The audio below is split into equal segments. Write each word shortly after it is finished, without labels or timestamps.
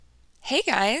Hey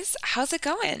guys, how's it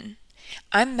going?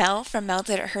 I'm Mel from Mel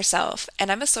Did It Herself, and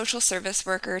I'm a social service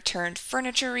worker turned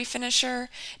furniture refinisher,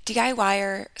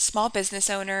 DIYer, small business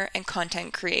owner, and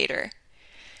content creator.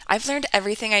 I've learned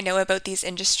everything I know about these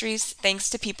industries thanks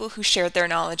to people who shared their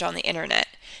knowledge on the internet.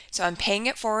 So I'm paying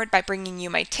it forward by bringing you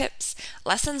my tips,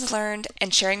 lessons learned,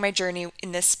 and sharing my journey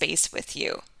in this space with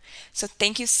you. So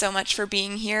thank you so much for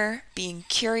being here, being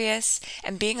curious,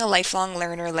 and being a lifelong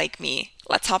learner like me.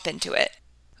 Let's hop into it.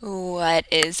 What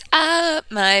is up,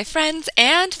 my friends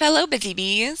and fellow busy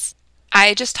bees?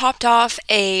 I just hopped off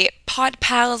a Pod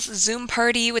Pals Zoom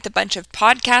party with a bunch of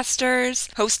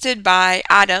podcasters, hosted by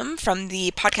Adam from the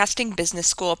Podcasting Business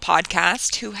School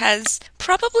podcast, who has,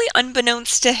 probably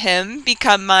unbeknownst to him,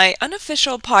 become my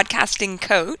unofficial podcasting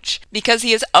coach because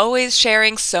he is always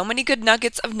sharing so many good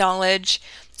nuggets of knowledge.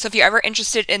 So if you're ever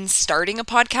interested in starting a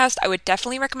podcast, I would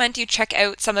definitely recommend you check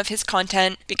out some of his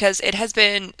content because it has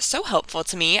been so helpful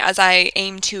to me as I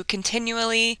aim to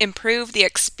continually improve the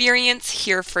experience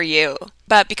here for you.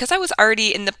 But because I was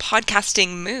already in the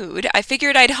podcasting mood, I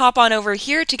figured I'd hop on over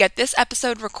here to get this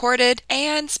episode recorded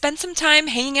and spend some time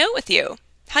hanging out with you.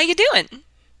 How you doing?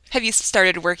 Have you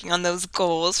started working on those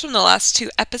goals from the last 2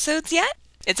 episodes yet?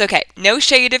 It's okay. No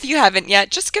shade if you haven't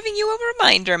yet. Just giving you a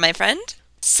reminder, my friend.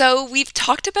 So we've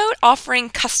talked about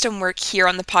offering custom work here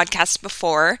on the podcast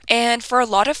before, and for a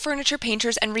lot of furniture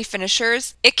painters and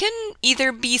refinishers, it can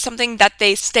either be something that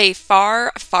they stay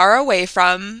far, far away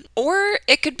from, or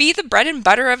it could be the bread and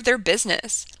butter of their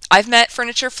business. I've met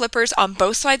furniture flippers on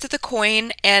both sides of the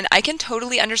coin, and I can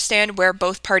totally understand where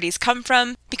both parties come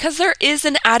from because there is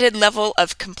an added level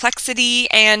of complexity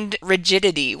and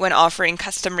rigidity when offering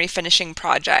custom refinishing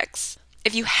projects.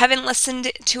 If you haven't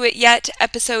listened to it yet,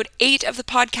 episode 8 of the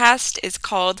podcast is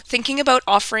called Thinking About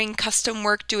Offering Custom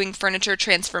Work Doing Furniture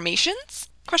Transformations?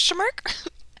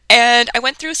 And I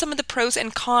went through some of the pros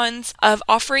and cons of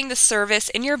offering the service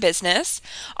in your business.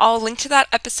 I'll link to that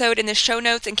episode in the show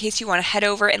notes in case you want to head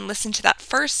over and listen to that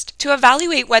first to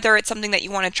evaluate whether it's something that you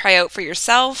want to try out for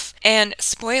yourself. And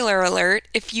spoiler alert,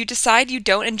 if you decide you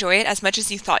don't enjoy it as much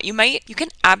as you thought you might, you can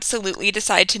absolutely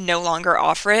decide to no longer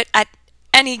offer it at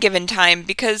any given time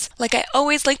because, like I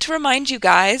always like to remind you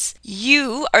guys,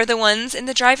 you are the ones in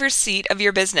the driver's seat of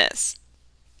your business.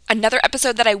 Another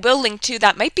episode that I will link to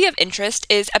that might be of interest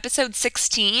is episode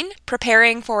 16,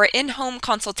 Preparing for In-Home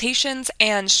Consultations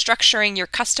and Structuring Your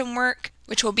Custom Work,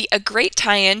 which will be a great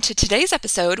tie-in to today's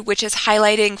episode, which is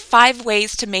highlighting 5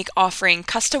 ways to make offering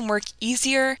custom work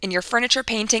easier in your furniture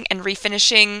painting and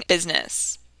refinishing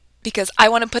business. Because I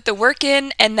want to put the work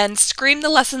in and then scream the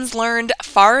lessons learned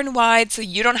far and wide so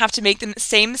you don't have to make the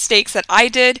same mistakes that I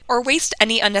did or waste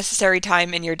any unnecessary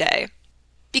time in your day.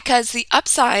 Because the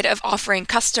upside of offering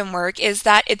custom work is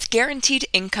that it's guaranteed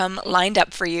income lined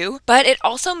up for you, but it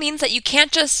also means that you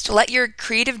can't just let your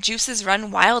creative juices run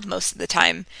wild most of the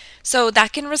time. So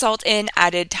that can result in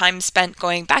added time spent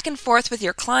going back and forth with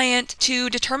your client to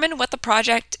determine what the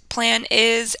project plan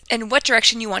is and what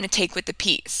direction you want to take with the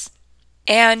piece.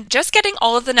 And just getting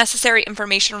all of the necessary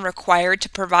information required to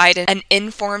provide an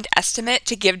informed estimate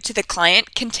to give to the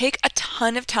client can take a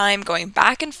ton of time going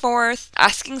back and forth,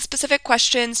 asking specific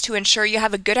questions to ensure you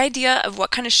have a good idea of what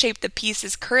kind of shape the piece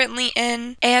is currently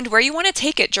in, and where you want to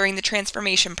take it during the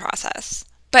transformation process.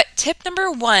 But tip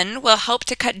number 1 will help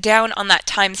to cut down on that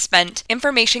time spent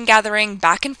information gathering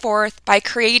back and forth by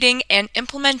creating and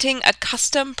implementing a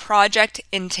custom project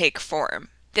intake form.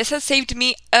 This has saved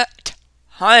me a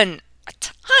ton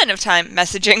of time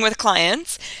messaging with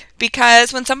clients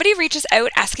because when somebody reaches out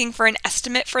asking for an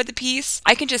estimate for the piece,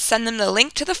 I can just send them the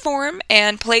link to the form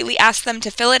and politely ask them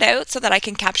to fill it out so that I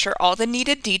can capture all the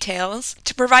needed details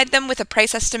to provide them with a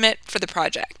price estimate for the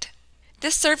project.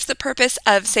 This serves the purpose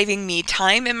of saving me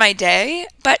time in my day,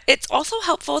 but it's also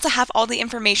helpful to have all the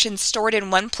information stored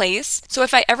in one place, so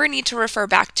if I ever need to refer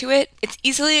back to it, it's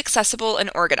easily accessible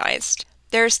and organized.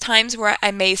 There's times where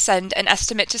I may send an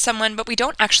estimate to someone, but we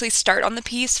don't actually start on the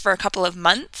piece for a couple of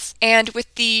months. And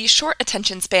with the short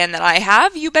attention span that I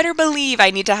have, you better believe I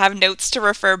need to have notes to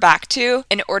refer back to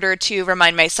in order to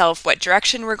remind myself what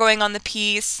direction we're going on the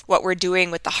piece, what we're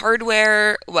doing with the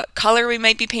hardware, what color we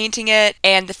might be painting it,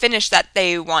 and the finish that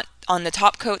they want on the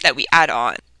top coat that we add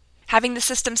on. Having the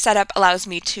system set up allows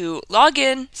me to log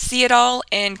in, see it all,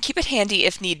 and keep it handy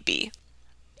if need be.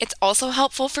 It's also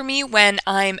helpful for me when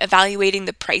I'm evaluating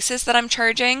the prices that I'm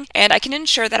charging, and I can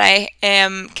ensure that I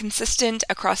am consistent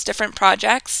across different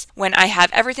projects when I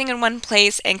have everything in one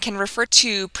place and can refer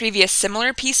to previous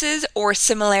similar pieces or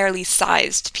similarly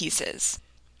sized pieces.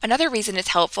 Another reason it's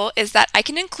helpful is that I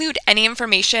can include any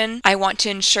information I want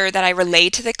to ensure that I relay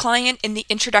to the client in the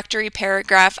introductory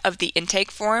paragraph of the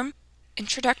intake form.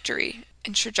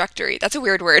 Introductory. That's a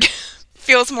weird word.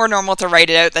 Feels more normal to write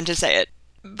it out than to say it.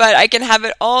 But I can have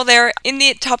it all there in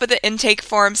the top of the intake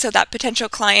form so that potential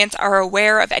clients are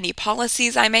aware of any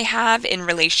policies I may have in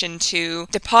relation to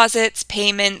deposits,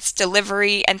 payments,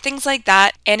 delivery, and things like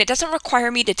that. And it doesn't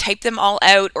require me to type them all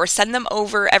out or send them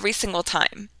over every single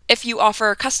time. If you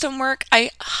offer custom work, I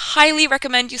highly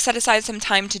recommend you set aside some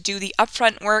time to do the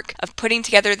upfront work of putting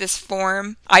together this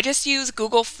form. I just use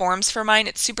Google Forms for mine.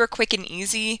 It's super quick and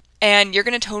easy, and you're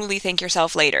going to totally thank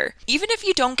yourself later. Even if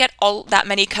you don't get all that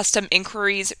many custom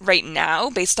inquiries right now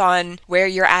based on where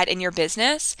you're at in your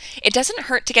business, it doesn't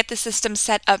hurt to get the system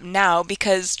set up now,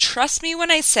 because trust me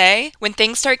when I say, when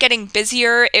things start getting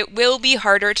busier, it will be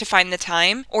harder to find the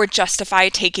time or justify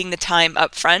taking the time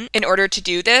up front in order to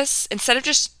do this, instead of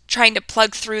just trying to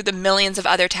plug through the millions of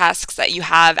other tasks that you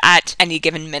have at any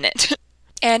given minute.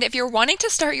 And if you're wanting to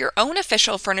start your own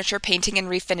official furniture painting and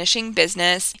refinishing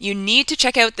business, you need to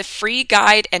check out the free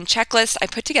guide and checklist I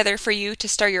put together for you to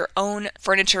start your own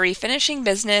furniture refinishing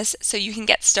business so you can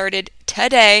get started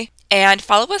today and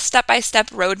follow a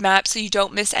step-by-step roadmap so you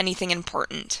don't miss anything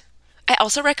important. I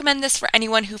also recommend this for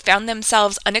anyone who found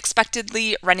themselves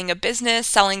unexpectedly running a business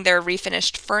selling their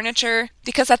refinished furniture,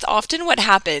 because that's often what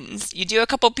happens. You do a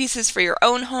couple pieces for your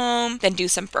own home, then do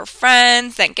some for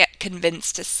friends, then get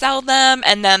convinced to sell them,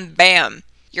 and then bam,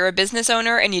 you're a business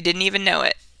owner and you didn't even know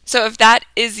it. So if that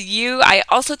is you, I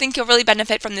also think you'll really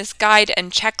benefit from this guide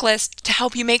and checklist to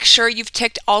help you make sure you've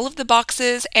ticked all of the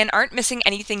boxes and aren't missing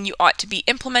anything you ought to be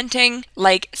implementing,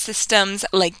 like systems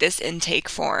like this intake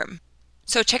form.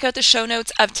 So check out the show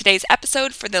notes of today's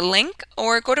episode for the link,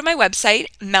 or go to my website,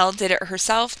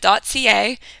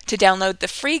 meldiditherself.ca, to download the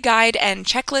free guide and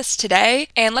checklist today,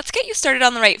 and let's get you started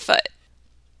on the right foot.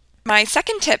 My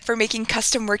second tip for making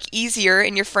custom work easier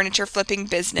in your furniture flipping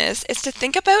business is to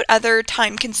think about other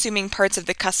time-consuming parts of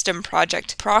the custom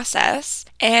project process,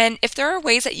 and if there are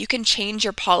ways that you can change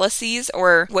your policies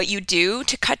or what you do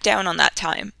to cut down on that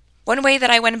time. One way that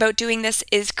I went about doing this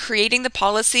is creating the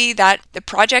policy that the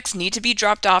projects need to be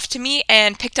dropped off to me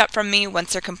and picked up from me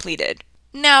once they're completed.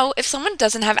 Now, if someone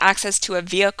doesn't have access to a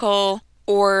vehicle,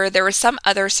 or there were some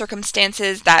other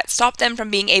circumstances that stopped them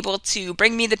from being able to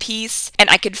bring me the piece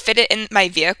and I could fit it in my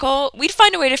vehicle, we'd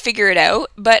find a way to figure it out.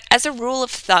 But as a rule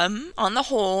of thumb, on the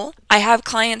whole, I have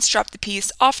clients drop the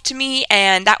piece off to me,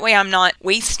 and that way I'm not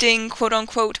wasting, quote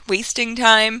unquote, wasting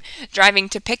time driving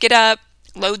to pick it up,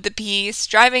 load the piece,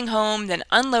 driving home, then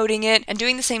unloading it, and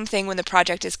doing the same thing when the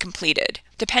project is completed.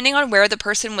 Depending on where the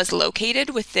person was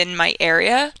located within my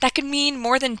area, that could mean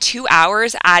more than 2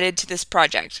 hours added to this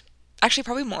project. Actually,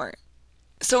 probably more.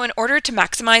 So in order to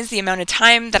maximize the amount of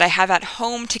time that I have at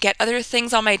home to get other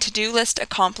things on my to-do list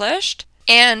accomplished,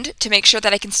 and to make sure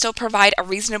that I can still provide a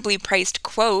reasonably priced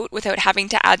quote without having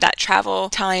to add that travel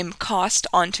time cost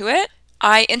onto it,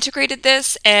 I integrated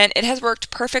this, and it has worked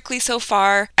perfectly so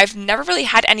far. I've never really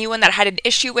had anyone that had an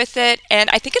issue with it, and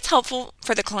I think it's helpful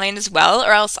for the client as well,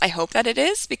 or else I hope that it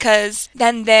is, because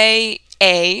then they,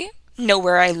 A, know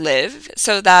where I live,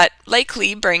 so that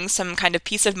likely brings some kind of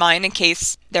peace of mind in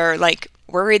case they're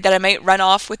worried that I might run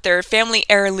off with their family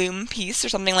heirloom piece or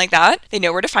something like that. They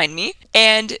know where to find me.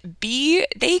 And B,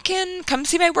 they can come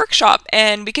see my workshop,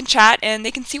 and we can chat, and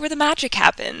they can see where the magic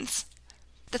happens.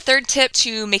 The third tip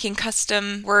to making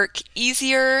custom work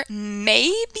easier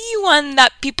may be one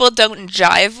that people don't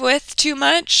jive with too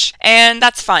much, and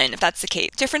that's fine if that's the case.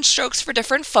 Different strokes for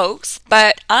different folks,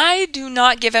 but I do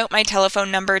not give out my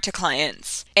telephone number to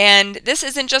clients. And this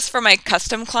isn't just for my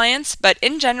custom clients, but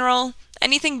in general,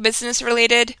 anything business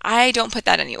related, I don't put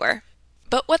that anywhere.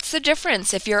 But what's the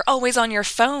difference if you're always on your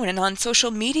phone and on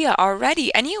social media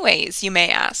already anyways, you may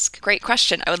ask? Great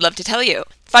question. I would love to tell you.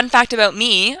 Fun fact about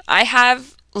me, I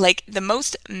have the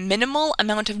most minimal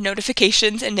amount of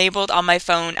notifications enabled on my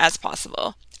phone as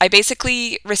possible. I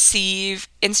basically receive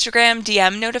Instagram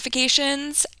DM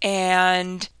notifications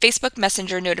and Facebook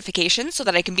Messenger notifications so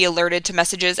that I can be alerted to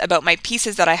messages about my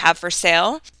pieces that I have for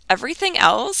sale. Everything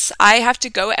else, I have to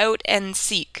go out and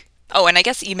seek. Oh, and I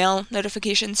guess email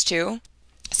notifications too.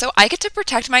 So I get to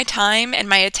protect my time and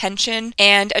my attention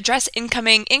and address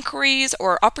incoming inquiries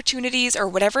or opportunities or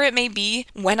whatever it may be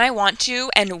when I want to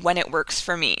and when it works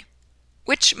for me.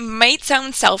 Which might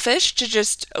sound selfish to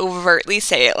just overtly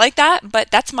say it like that, but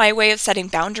that's my way of setting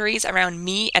boundaries around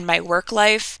me and my work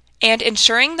life and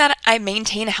ensuring that I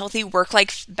maintain a healthy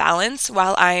work-life balance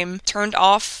while I'm turned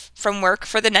off from work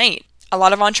for the night. A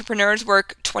lot of entrepreneurs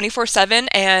work 24/7,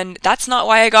 and that's not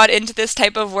why I got into this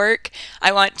type of work.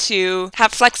 I want to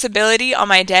have flexibility on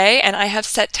my day, and I have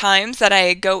set times that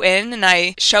I go in and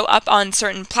I show up on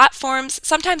certain platforms.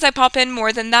 Sometimes I pop in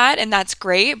more than that, and that's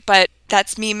great, but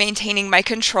That's me maintaining my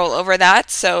control over that,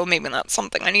 so maybe that's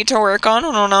something I need to work on.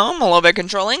 I don't know, I'm a little bit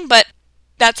controlling, but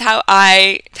that's how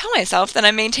I tell myself that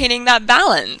I'm maintaining that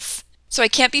balance. So I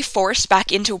can't be forced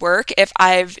back into work if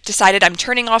I've decided I'm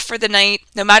turning off for the night.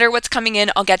 No matter what's coming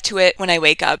in, I'll get to it when I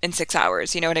wake up in 6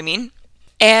 hours, you know what I mean?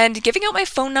 And giving out my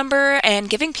phone number and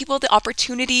giving people the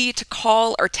opportunity to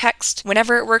call or text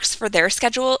whenever it works for their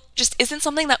schedule just isn't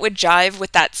something that would jive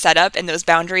with that setup and those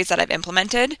boundaries that I've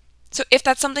implemented. So if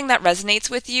that's something that resonates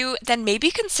with you, then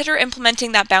maybe consider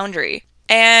implementing that boundary.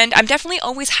 And I'm definitely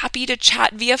always happy to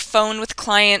chat via phone with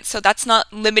clients, so that's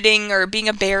not limiting or being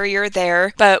a barrier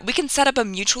there. But we can set up a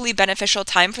mutually beneficial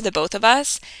time for the both of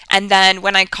us. And then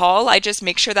when I call, I just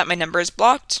make sure that my number is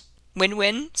blocked.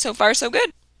 Win-win. So far, so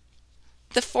good.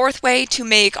 The fourth way to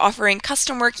make offering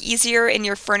custom work easier in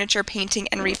your furniture painting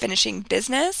and refinishing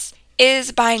business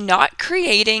is by not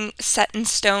creating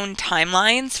set-in-stone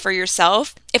timelines for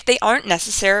yourself if they aren't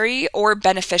necessary or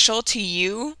beneficial to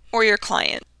you or your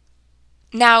client.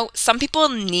 Now, some people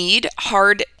need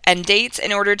hard end dates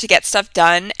in order to get stuff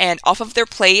done and off of their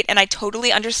plate, and I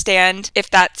totally understand if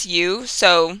that's you.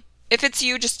 So if it's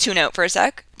you, just tune out for a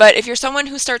sec. But if you're someone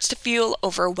who starts to feel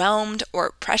overwhelmed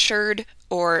or pressured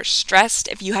or stressed,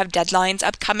 if you have deadlines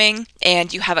upcoming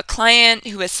and you have a client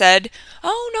who has said,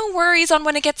 "Oh, no worries on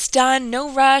when it gets done, no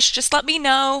rush, just let me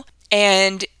know,"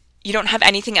 and you don't have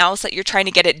anything else that you're trying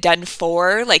to get it done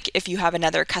for, like if you have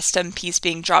another custom piece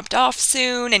being dropped off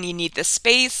soon and you need the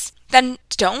space, then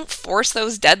don't force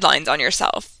those deadlines on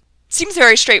yourself. Seems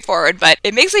very straightforward, but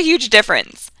it makes a huge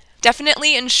difference.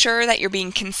 Definitely ensure that you're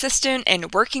being consistent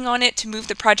and working on it to move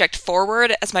the project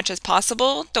forward as much as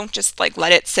possible. Don't just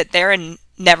let it sit there and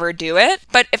never do it.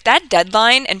 But if that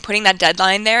deadline and putting that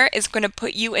deadline there is going to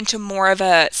put you into more of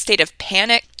a state of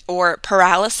panic or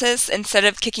paralysis instead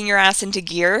of kicking your ass into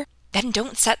gear, then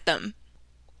don't set them.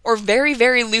 Or very,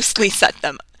 very loosely set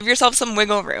them. Give yourself some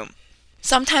wiggle room.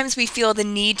 Sometimes we feel the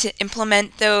need to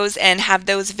implement those and have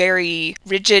those very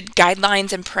rigid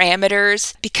guidelines and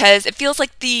parameters because it feels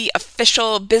like the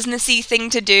official businessy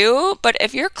thing to do. But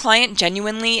if your client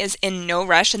genuinely is in no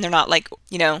rush and they're not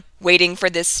waiting for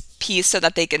this piece so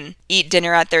that they can eat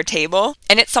dinner at their table,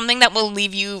 and it's something that will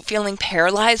leave you feeling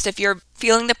paralyzed if you're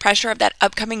feeling the pressure of that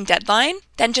upcoming deadline,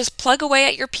 then just plug away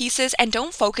at your pieces and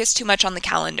don't focus too much on the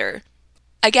calendar.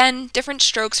 Again, different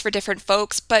strokes for different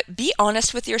folks, but be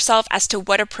honest with yourself as to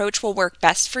what approach will work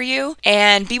best for you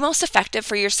and be most effective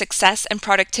for your success and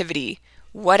productivity,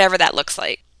 whatever that looks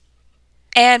like.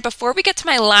 And before we get to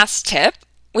my last tip,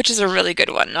 which is a really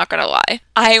good one, not gonna lie,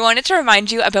 I wanted to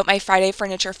remind you about my Friday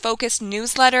Furniture Focus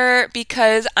newsletter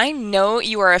because I know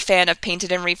you are a fan of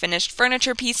painted and refinished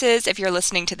furniture pieces if you're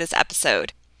listening to this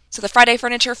episode. So the Friday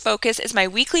Furniture Focus is my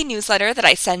weekly newsletter that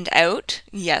I send out,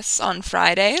 yes, on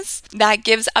Fridays, that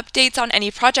gives updates on any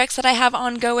projects that I have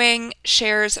ongoing,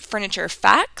 shares furniture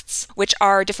facts, which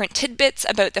are different tidbits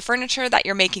about the furniture that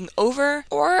you're making over,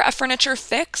 or a furniture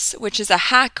fix, which is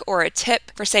a hack or a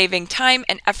tip for saving time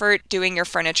and effort doing your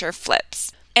furniture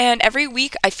flips. And every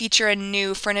week I feature a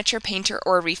new furniture painter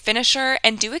or refinisher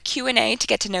and do a Q&A to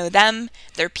get to know them,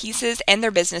 their pieces, and their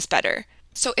business better.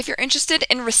 So if you're interested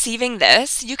in receiving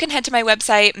this, you can head to my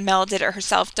website,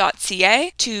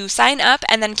 meldiditherself.ca, to sign up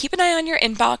and then keep an eye on your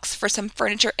inbox for some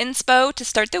furniture inspo to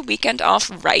start the weekend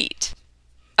off right.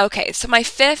 Okay, so my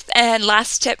fifth and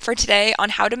last tip for today on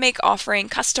how to make offering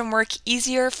custom work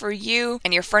easier for you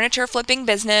and your furniture flipping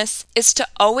business is to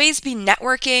always be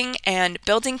networking and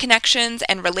building connections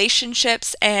and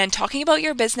relationships and talking about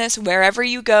your business wherever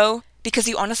you go, because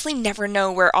you honestly never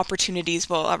know where opportunities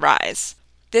will arise.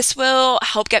 This will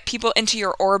help get people into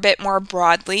your orbit more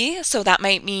broadly, so that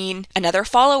might mean another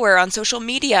follower on social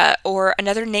media or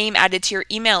another name added to your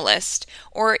email list,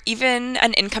 or even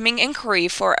an incoming inquiry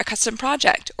for a custom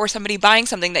project or somebody buying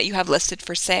something that you have listed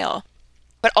for sale.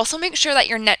 But also make sure that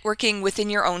you're networking within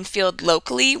your own field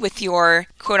locally with your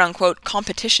quote-unquote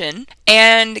competition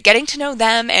and getting to know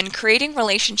them and creating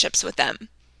relationships with them.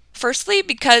 Firstly,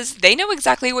 because they know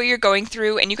exactly what you're going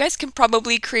through and you guys can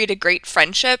probably create a great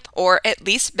friendship or at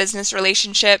least business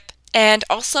relationship. And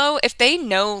also, if they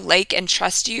know, like, and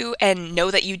trust you and know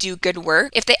that you do good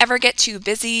work, if they ever get too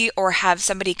busy or have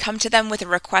somebody come to them with a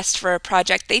request for a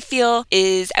project they feel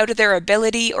is out of their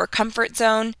ability or comfort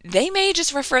zone, they may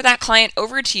just refer that client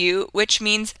over to you, which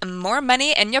means more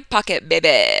money in your pocket,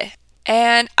 baby.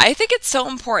 And I think it's so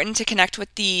important to connect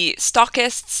with the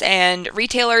stockists and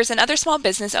retailers and other small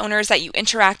business owners that you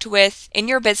interact with in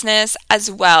your business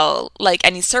as well, like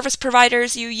any service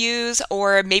providers you use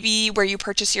or maybe where you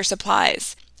purchase your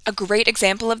supplies. A great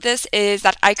example of this is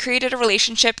that I created a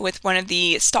relationship with one of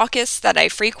the stockists that I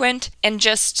frequent and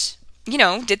just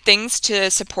did things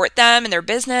to support them and their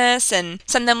business and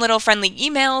send them little friendly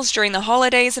emails during the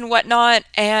holidays and whatnot.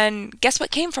 And guess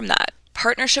what came from that?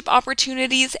 Partnership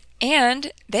opportunities,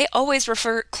 and they always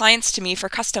refer clients to me for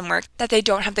custom work that they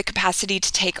don't have the capacity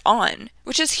to take on,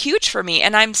 which is huge for me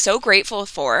and I'm so grateful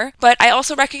for. But I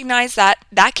also recognize that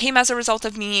came as a result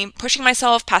of me pushing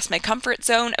myself past my comfort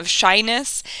zone of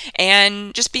shyness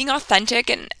and just being authentic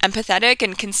and empathetic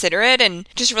and considerate and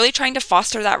just really trying to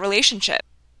foster that relationship.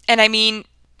 And I mean,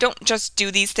 don't just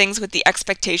do these things with the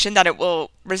expectation that it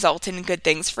will result in good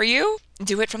things for you.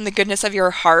 Do it from the goodness of your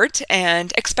heart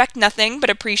and expect nothing but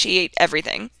appreciate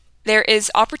everything. There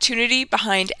is opportunity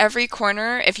behind every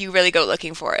corner if you really go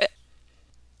looking for it.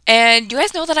 And you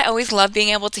guys know that I always love being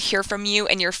able to hear from you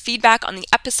and your feedback on the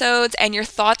episodes and your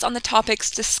thoughts on the topics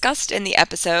discussed in the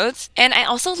episodes. And I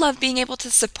also love being able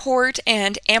to support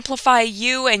and amplify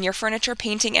you and your furniture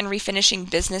painting and refinishing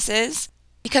businesses,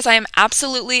 because I am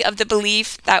absolutely of the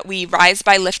belief that we rise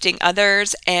by lifting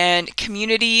others, and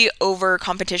community over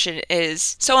competition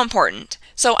is so important.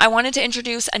 So I wanted to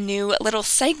introduce a new little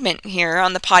segment here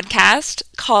on the podcast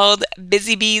called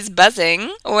Busy Bees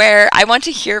Buzzing, where I want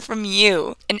to hear from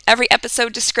you. In every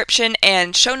episode description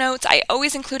and show notes, I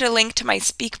always include a link to my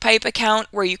SpeakPipe account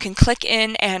where you can click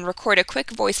in and record a quick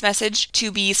voice message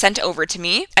to be sent over to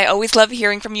me. I always love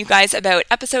hearing from you guys about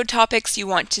episode topics you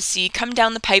want to see come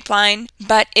down the pipeline.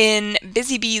 But in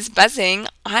Busy Bees Buzzing,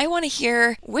 I want to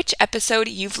hear which episode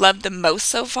you've loved the most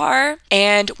so far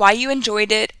and why you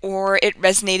enjoyed it or it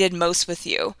resonated most with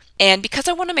you. And because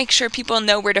I want to make sure people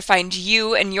know where to find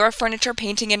you and your furniture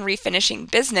painting and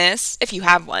refinishing business, if you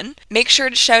have one, make sure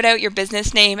to shout out your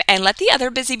business name and let the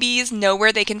other busy bees know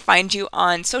where they can find you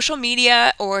on social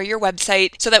media or your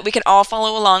website so that we can all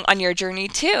follow along on your journey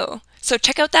too. So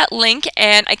check out that link,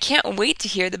 and I can't wait to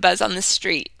hear the buzz on the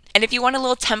street. And if you want a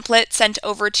little template sent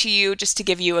over to you just to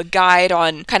give you a guide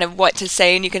on kind of what to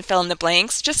say and you can fill in the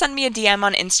blanks, just send me a DM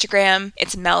on Instagram.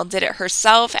 It's Mel Did It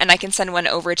Herself, and I can send one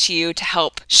over to you to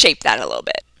help shape that a little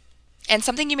bit. And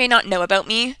something you may not know about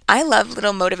me, I love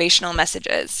little motivational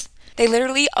messages. They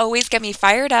literally always get me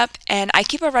fired up, and I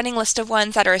keep a running list of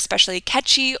ones that are especially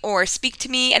catchy or speak to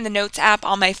me in the Notes app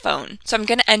on my phone. So I'm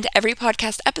going to end every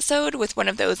podcast episode with one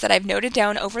of those that I've noted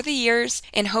down over the years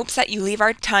in hopes that you leave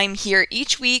our time here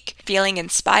each week feeling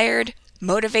inspired,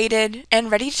 motivated,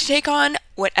 and ready to take on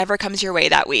whatever comes your way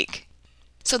that week.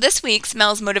 So this week's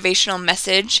Mel's motivational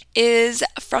message is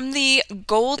from the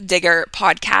Gold Digger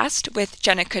podcast with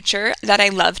Jenna Kutcher that I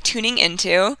love tuning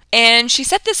into, and she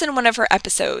said this in one of her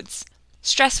episodes.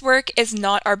 Stress work is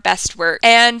not our best work,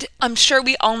 and I'm sure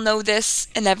we all know this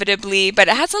inevitably, but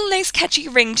it has a nice catchy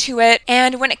ring to it.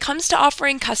 And when it comes to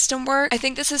offering custom work, I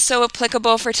think this is so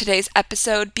applicable for today's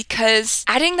episode because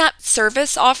adding that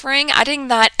service offering, adding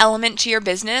that element to your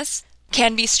business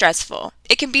can be stressful.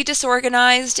 It can be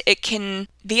disorganized. It can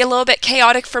be a little bit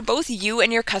chaotic for both you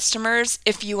and your customers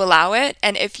if you allow it,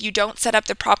 and if you don't set up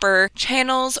the proper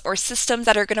channels or systems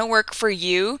that are going to work for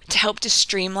you to help to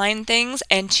streamline things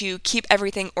and to keep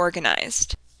everything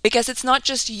organized. Because it's not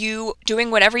just you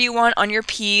doing whatever you want on your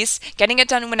piece, getting it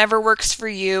done whenever works for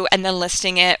you, and then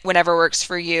listing it whenever works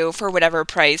for you for whatever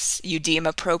price you deem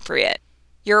appropriate.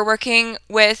 You're working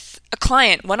with a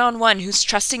client one-on-one who's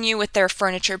trusting you with their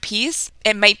furniture piece.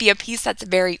 It might be a piece that's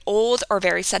very old or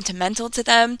very sentimental to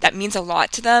them, that means a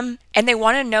lot to them, and they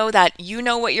want to know that you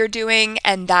know what you're doing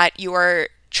and that you are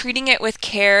treating it with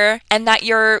care and that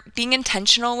you're being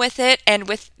intentional with it and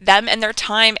with them and their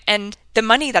time and the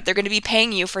money that they're going to be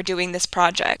paying you for doing this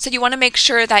project. So you want to make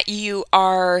sure that you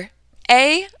are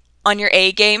A, on your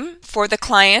A game for the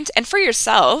client and for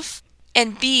yourself,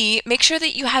 and B, make sure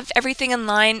that you have everything in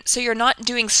line so you're not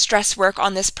doing stress work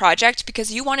on this project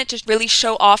because you want it to really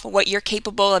show off what you're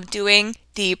capable of doing,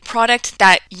 the product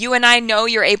that you and I know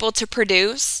you're able to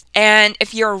produce. And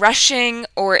if you're rushing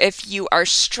or if you are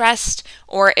stressed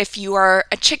or if you are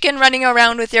a chicken running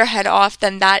around with your head off,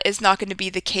 then that is not going to be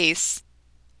the case.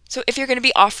 So if you're going to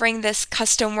be offering this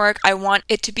custom work, I want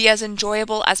it to be as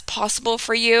enjoyable as possible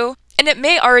for you. And it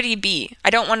may already be. I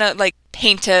don't want to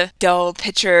paint a dull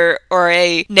picture or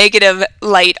a negative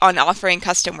light on offering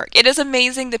custom work. It is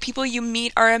amazing. The people you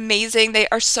meet are amazing. They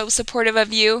are so supportive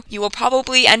of you. You will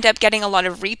probably end up getting a lot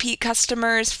of repeat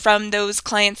customers from those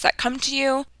clients that come to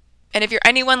you. And if you're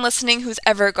anyone listening who's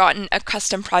ever gotten a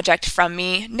custom project from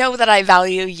me, know that I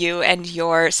value you and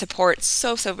your support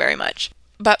so, so very much.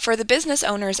 But for the business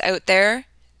owners out there,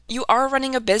 you are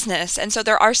running a business, and so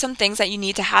there are some things that you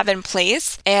need to have in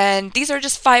place, and these are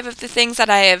just 5 of the things that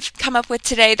I have come up with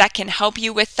today that can help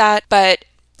you with that. But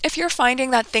if you're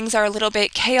finding that things are a little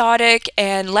bit chaotic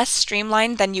and less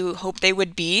streamlined than you hope they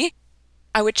would be,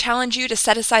 I would challenge you to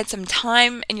set aside some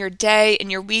time in your day, in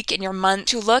your week, in your month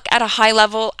to look at a high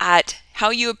level at how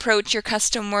you approach your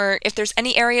custom work, if there's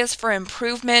any areas for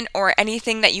improvement or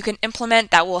anything that you can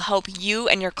implement that will help you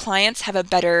and your clients have a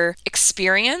better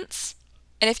experience.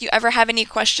 And if you ever have any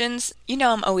questions, you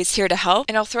know I'm always here to help.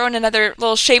 And I'll throw in another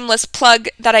little shameless plug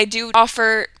that I do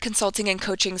offer consulting and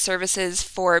coaching services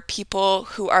for people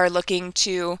who are looking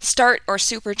to start or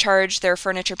supercharge their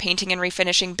furniture painting and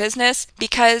refinishing business,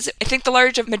 because I think the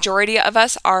large majority of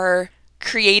us are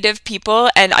creative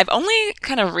people, and I've only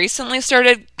kind of recently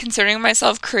started considering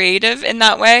myself creative in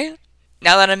that way.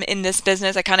 Now that I'm in this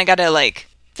business, I kind of got to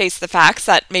face the facts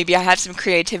that maybe I have some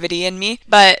creativity in me,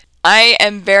 but I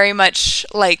am very much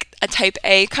like a type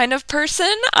A kind of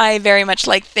person. I very much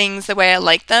like things the way I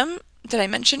like them. Did I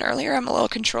mention earlier I'm a little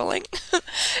controlling?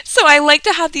 So I like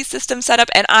to have these systems set up,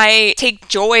 and I take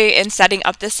joy in setting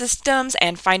up the systems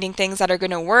and finding things that are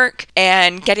going to work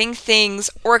and getting things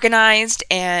organized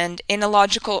and in a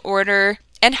logical order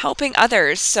and helping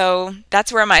others. So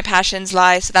that's where my passions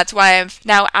lie. So that's why I've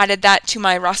now added that to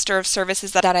my roster of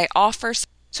services that I offer.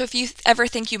 So if you ever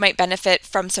think you might benefit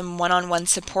from some one-on-one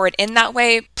support in that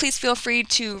way, please feel free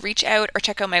to reach out or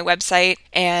check out my website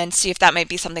and see if that might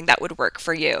be something that would work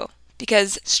for you.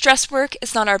 Because stress work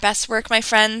is not our best work, my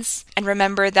friends. And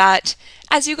remember that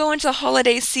as you go into the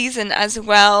holiday season as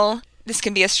well, this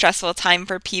can be a stressful time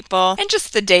for people. And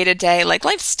just the day-to-day,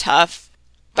 life's tough.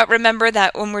 But remember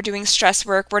that when we're doing stress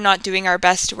work, we're not doing our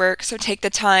best work. So take the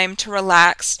time to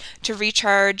relax, to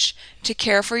recharge, to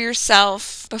care for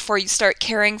yourself before you start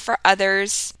caring for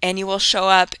others. And you will show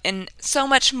up in so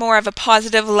much more of a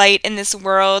positive light in this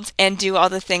world and do all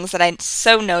the things that I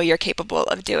so know you're capable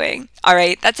of doing. All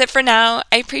right, that's it for now.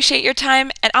 I appreciate your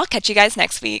time, and I'll catch you guys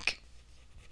next week.